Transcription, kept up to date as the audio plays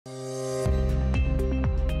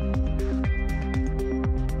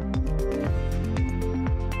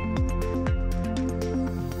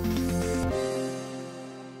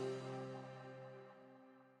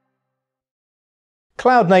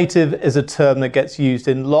Cloud native is a term that gets used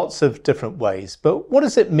in lots of different ways, but what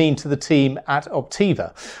does it mean to the team at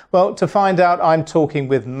Optiva? Well, to find out, I'm talking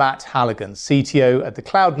with Matt Halligan, CTO at the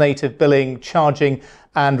cloud native billing, charging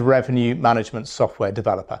and revenue management software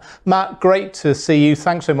developer. Matt, great to see you.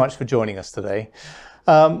 Thanks so much for joining us today.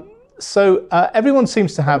 Everyone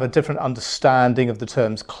seems to have a different understanding of the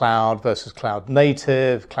terms cloud versus cloud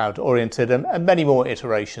native, cloud oriented, and many more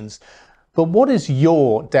iterations. But what is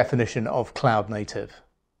your definition of cloud native?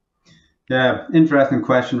 Yeah, interesting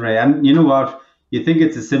question, Ray. And you know what? You think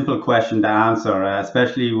it's a simple question to answer,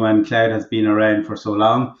 especially when cloud has been around for so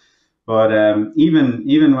long. But even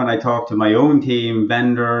when I talk to my own team,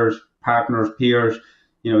 vendors, partners, peers,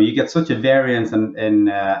 you get such a variance in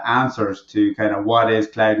answers to kind of what is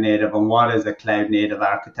cloud native and what is a cloud native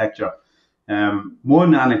architecture.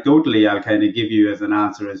 One anecdotally I'll kind of give you as an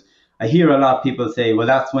answer is, I hear a lot of people say, well,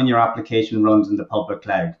 that's when your application runs in the public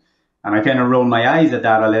cloud. And I kind of roll my eyes at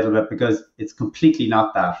that a little bit because it's completely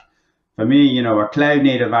not that. For me, a cloud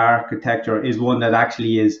native architecture is one that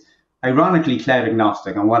actually is ironically cloud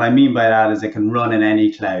agnostic. And what I mean by that is it can run in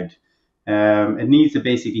any cloud. It needs to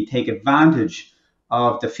basically take advantage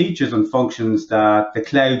of the features and functions that the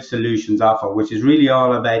cloud solutions offer, which is really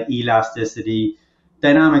all about elasticity,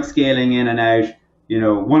 dynamic scaling in and out.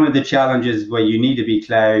 One of the challenges where you need to be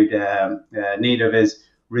cloud native is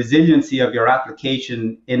resiliency of your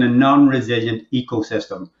application in a non-resilient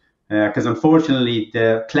ecosystem. Because unfortunately,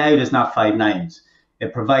 the cloud is not 5 nines.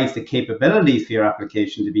 It provides the capabilities for your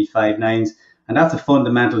application to be 5 nines. And that's a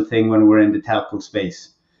fundamental thing when we're in the telco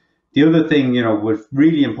space. The other thing, what's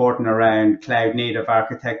really important around cloud native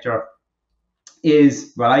architecture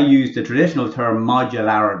is, well, I use the traditional term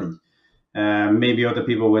modularity. Maybe other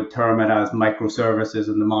people would term it as microservices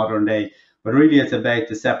in the modern day, but really it's about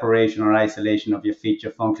the separation or isolation of your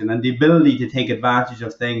feature function and the ability to take advantage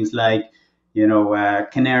of things like,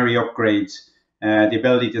 canary upgrades, the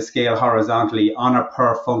ability to scale horizontally on a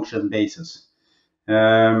per function basis.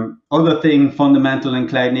 Other thing fundamental in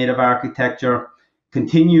cloud native architecture,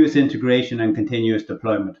 continuous integration and continuous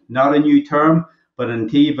deployment. Not a new term, but in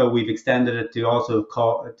Optiva we've extended it to also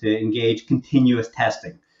to engage continuous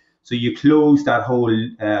testing. So you close that whole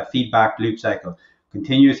feedback loop cycle.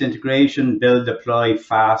 Continuous integration, build, deploy,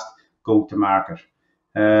 fast, go to market.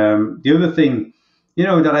 The other thing,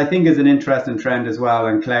 that I think is an interesting trend as well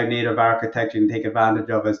in cloud native architecture and take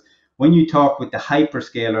advantage of is when you talk with the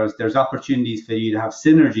hyperscalers, there's opportunities for you to have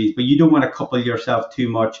synergies, but you don't want to couple yourself too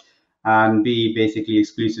much and be basically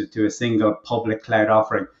exclusive to a single public cloud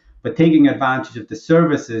offering. But taking advantage of the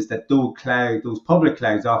services that those public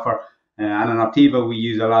clouds offer. And in Optiva, we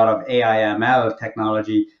use a lot of AI/ML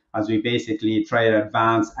technology as we basically try to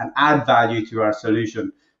advance and add value to our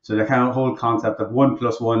solution. So the kind of whole concept of 1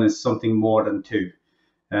 + 1 is something more than 2.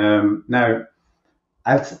 Now,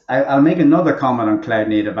 I'll make another comment on cloud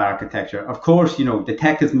native architecture. Of course, the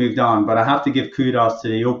tech has moved on, but I have to give kudos to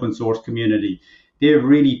the open source community. They've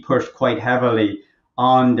really pushed quite heavily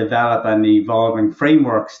on developing and evolving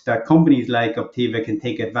frameworks that companies like Optiva can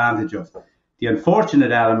take advantage of. The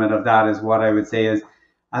unfortunate element of that is what I would say is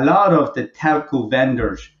a lot of the telco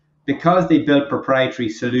vendors, because they built proprietary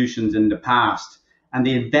solutions in the past and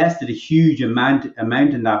they invested a huge amount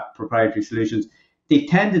in that proprietary solutions, they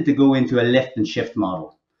tended to go into a lift and shift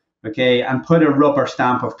model, okay, and put a rubber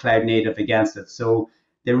stamp of cloud native against it. So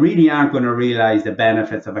they really aren't going to realize the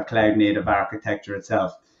benefits of a cloud native architecture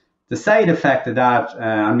itself. The side effect of that,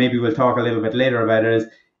 and maybe we'll talk a little bit later about it, is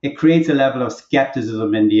it creates a level of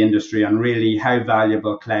skepticism in the industry on really how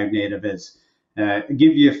valuable cloud native is. I'll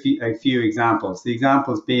give you a few examples. The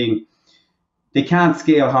examples being, they can't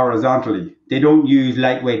scale horizontally. They don't use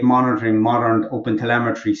lightweight monitoring, modern open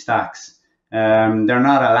telemetry stacks. They're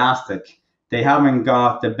not elastic. They haven't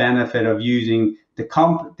got the benefit of using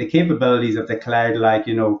the capabilities of the cloud, like,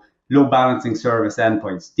 load balancing service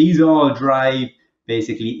endpoints. These all drive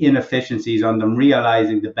basically inefficiencies on them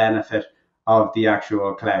realizing the benefit of the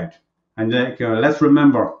actual cloud. And let's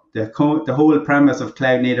remember, the whole premise of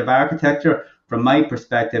cloud native architecture, from my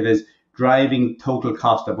perspective, is driving total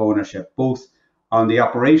cost of ownership, both on the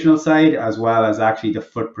operational side as well as actually the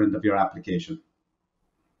footprint of your application.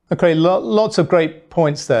 Okay, lots of great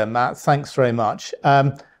points there, Matt. Thanks very much.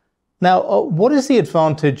 Now, what is the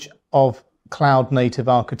advantage of cloud native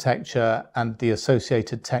architecture and the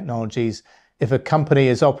associated technologies if a company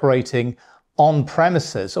is operating on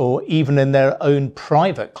premises or even in their own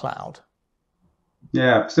private cloud?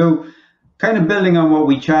 Yeah, so kind of building on what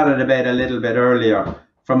we chatted about a little bit earlier,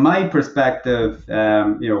 from my perspective,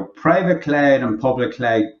 private cloud and public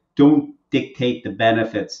cloud don't dictate the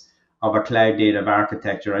benefits of a cloud native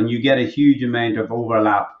architecture, and you get a huge amount of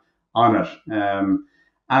overlap on it.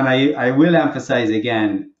 And I will emphasize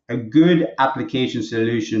again, a good application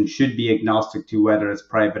solution should be agnostic to whether it's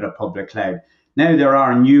private or public cloud. Now, there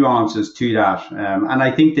are nuances to that. And I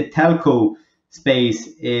think the telco space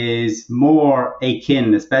is more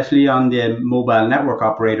akin, especially on the mobile network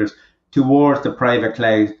operators, towards the private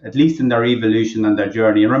cloud, at least in their evolution and their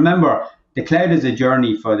journey. And remember, the cloud is a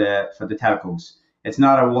journey for the telcos. It's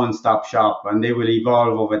not a one-stop shop, and they will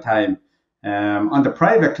evolve over time. On the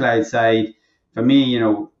private cloud side, for me,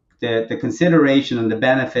 the consideration and the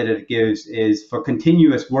benefit it gives is for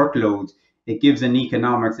continuous workloads. It gives an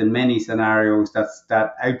economics in many scenarios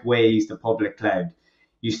that outweighs the public cloud.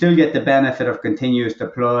 You still get the benefit of continuous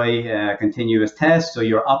deploy, continuous tests, so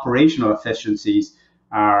your operational efficiencies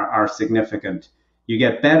are significant. You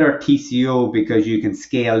get better TCO because you can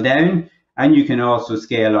scale down and you can also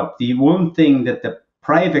scale up. The one thing that the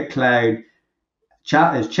private cloud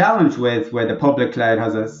is challenged with, where the public cloud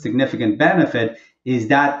has a significant benefit, is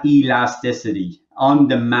that elasticity,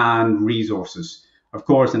 on-demand resources. Of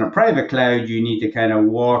course, in a private cloud, you need to kind of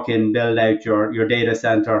walk in, build out your data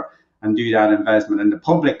center and do that investment. In the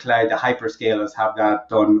public cloud, the hyperscalers have that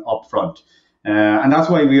done upfront. And that's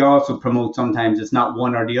why we also promote sometimes it's not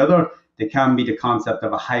one or the other. There can be the concept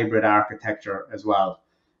of a hybrid architecture as well.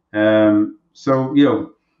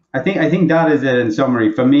 So, I think that is it in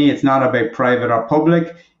summary. For me, it's not about private or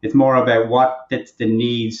public. It's more about what fits the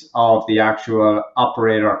needs of the actual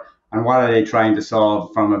operator and what are they trying to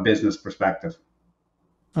solve from a business perspective.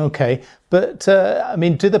 Okay, but I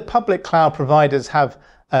mean, do the public cloud providers have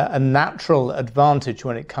a natural advantage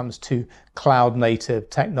when it comes to cloud native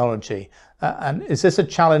technology? And is this a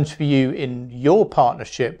challenge for you in your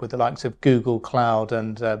partnership with the likes of Google Cloud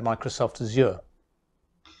and Microsoft Azure?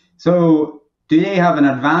 So do they have an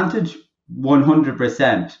advantage?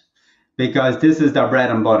 100%, because this is their bread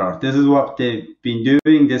and butter. This is what they've been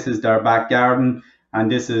doing. This is their back garden, and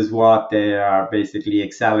this is what they are basically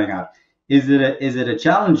excelling at. Is it a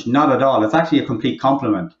challenge? Not at all. It's actually a complete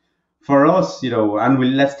complement. For us,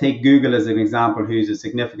 and let's take Google as an example, who's a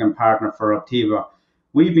significant partner for Optiva.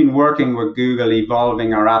 We've been working with Google,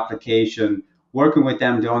 evolving our application, working with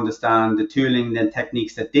them to understand the tooling and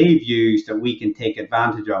techniques that they've used that we can take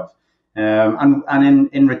advantage of. And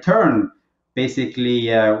in return, basically,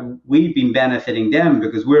 we've been benefiting them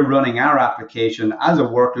because we're running our application as a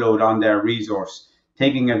workload on their resource,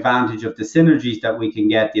 taking advantage of the synergies that we can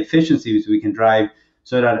get, the efficiencies we can drive,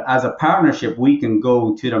 so that as a partnership, we can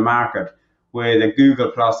go to the market with a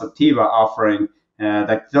Google plus Optiva offering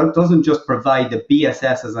that doesn't just provide the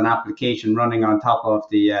BSS as an application running on top of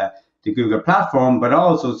the Google platform, but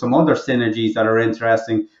also some other synergies that are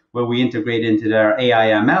interesting where we integrate into their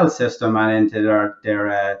AI/ML system and into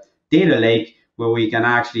their data lake, where we can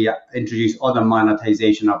actually introduce other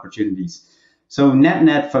monetization opportunities. So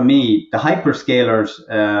net for me, the hyperscalers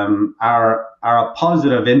are a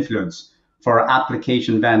positive influence for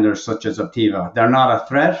application vendors such as Optiva. They're not a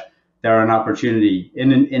threat, they're an opportunity.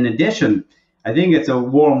 In addition, I think it's a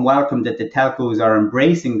warm welcome that the telcos are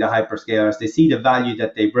embracing the hyperscalers. They see the value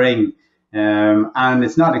that they bring, and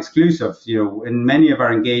it's not exclusive. In many of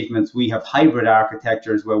our engagements, we have hybrid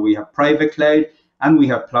architectures where we have private cloud and we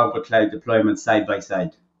have public cloud deployments side by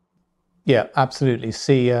side. Yeah, absolutely.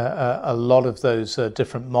 See a lot of those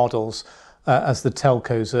different models as the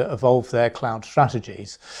telcos evolve their cloud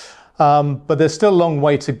strategies. But there's still a long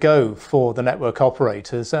way to go for the network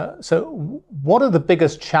operators. So what are the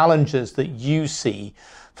biggest challenges that you see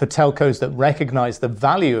for telcos that recognize the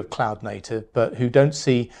value of cloud native, but who don't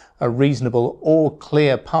see a reasonable or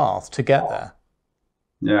clear path to get there?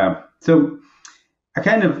 Yeah. So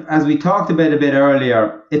as we talked about a bit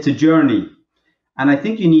earlier, it's a journey. And I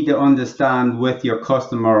think you need to understand with your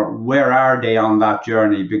customer, where are they on that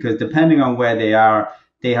journey? Because depending on where they are,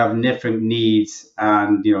 they have different needs,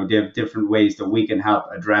 and they have different ways that we can help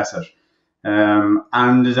address it.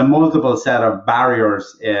 And there's a multiple set of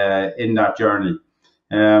barriers in that journey.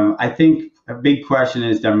 I think a big question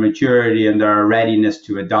is their maturity and their readiness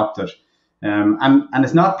to adopt it. And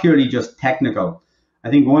it's not purely just technical.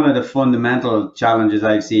 I think one of the fundamental challenges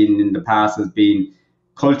I've seen in the past has been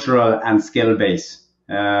cultural and skill base.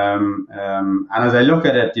 And as I look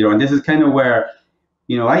at it, and this is kind of where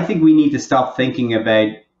I think we need to stop thinking about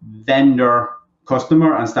vendor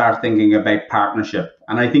customer and start thinking about partnership.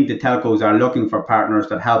 And I think the telcos are looking for partners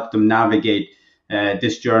that help them navigate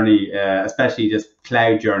this journey, especially this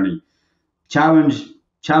cloud journey. Challenge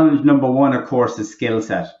number one, of course, is skill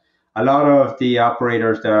set. A lot of the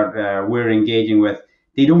operators that we're engaging with,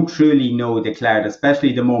 they don't truly know the cloud,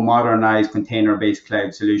 especially the more modernized container-based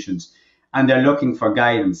cloud solutions. And they're looking for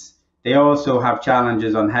guidance. They also have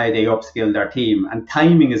challenges on how they upskill their team, and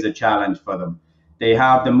timing is a challenge for them. They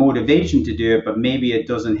have the motivation to do it, but maybe it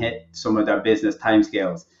doesn't hit some of their business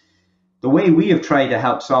timescales. The way we have tried to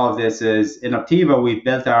help solve this is in Optiva, we've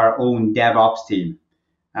built our own DevOps team.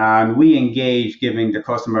 And we engage giving the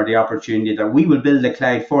customer the opportunity that we will build the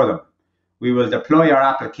cloud for them. We will deploy our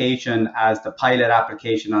application as the pilot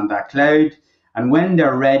application on that cloud. And when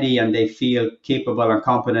they're ready and they feel capable and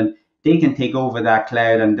competent, they can take over that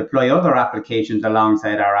cloud and deploy other applications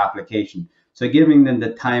alongside our application. So giving them the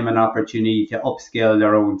time and opportunity to upskill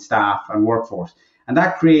their own staff and workforce. And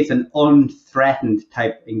that creates an unthreatened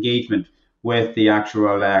type engagement with the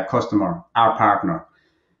actual customer, our partner.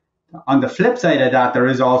 On the flip side of that, there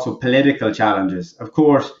is also political challenges. Of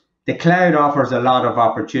course, the cloud offers a lot of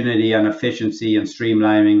opportunity and efficiency and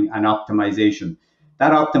streamlining and optimization.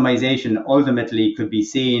 That optimization ultimately could be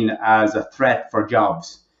seen as a threat for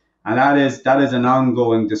jobs. And that is an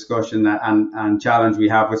ongoing discussion and challenge we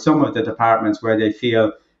have with some of the departments where they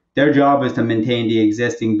feel their job is to maintain the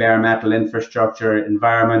existing bare metal infrastructure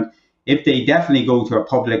environment. If they definitely go to a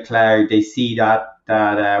public cloud, they see that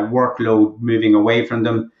workload moving away from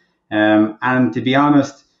them. And to be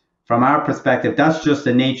honest, from our perspective, that's just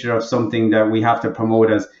the nature of something that we have to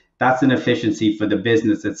promote as that's an efficiency for the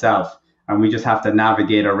business itself. And we just have to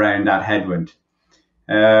navigate around that headwind.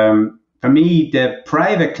 For me, the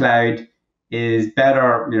private cloud is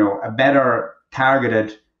better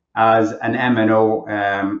targeted as an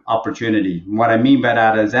MNO opportunity. And what I mean by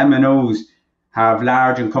that is MNOs have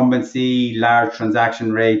large incumbency, large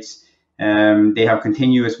transaction rates. They have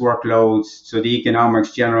continuous workloads, so the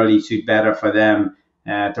economics generally suit better for them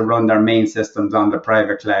to run their main systems on the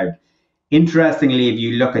private cloud. Interestingly, if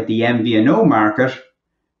you look at the MVNO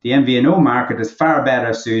market is far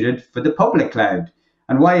better suited for the public cloud.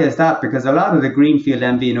 And why is that? Because a lot of the greenfield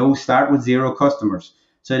MVNOs start with 0 customers.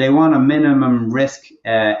 So they want a minimum risk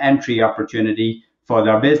entry opportunity for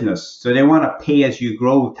their business. So they want a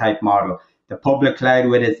pay-as-you-grow type model. The public cloud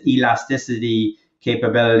with its elasticity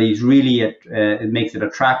capabilities, really it makes it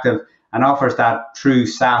attractive and offers that true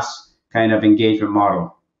SaaS kind of engagement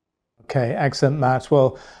model. Okay, excellent, Matt.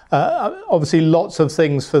 Well, obviously lots of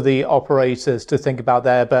things for the operators to think about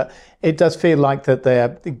there, but it does feel like that they're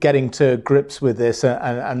getting to grips with this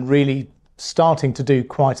and really starting to do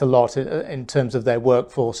quite a lot in terms of their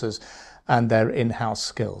workforces and their in-house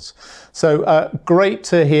skills. So great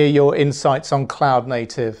to hear your insights on cloud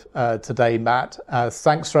native today, Matt.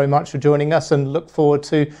 Thanks very much for joining us and look forward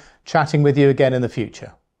to chatting with you again in the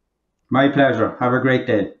future. My pleasure. Have a great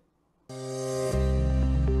day.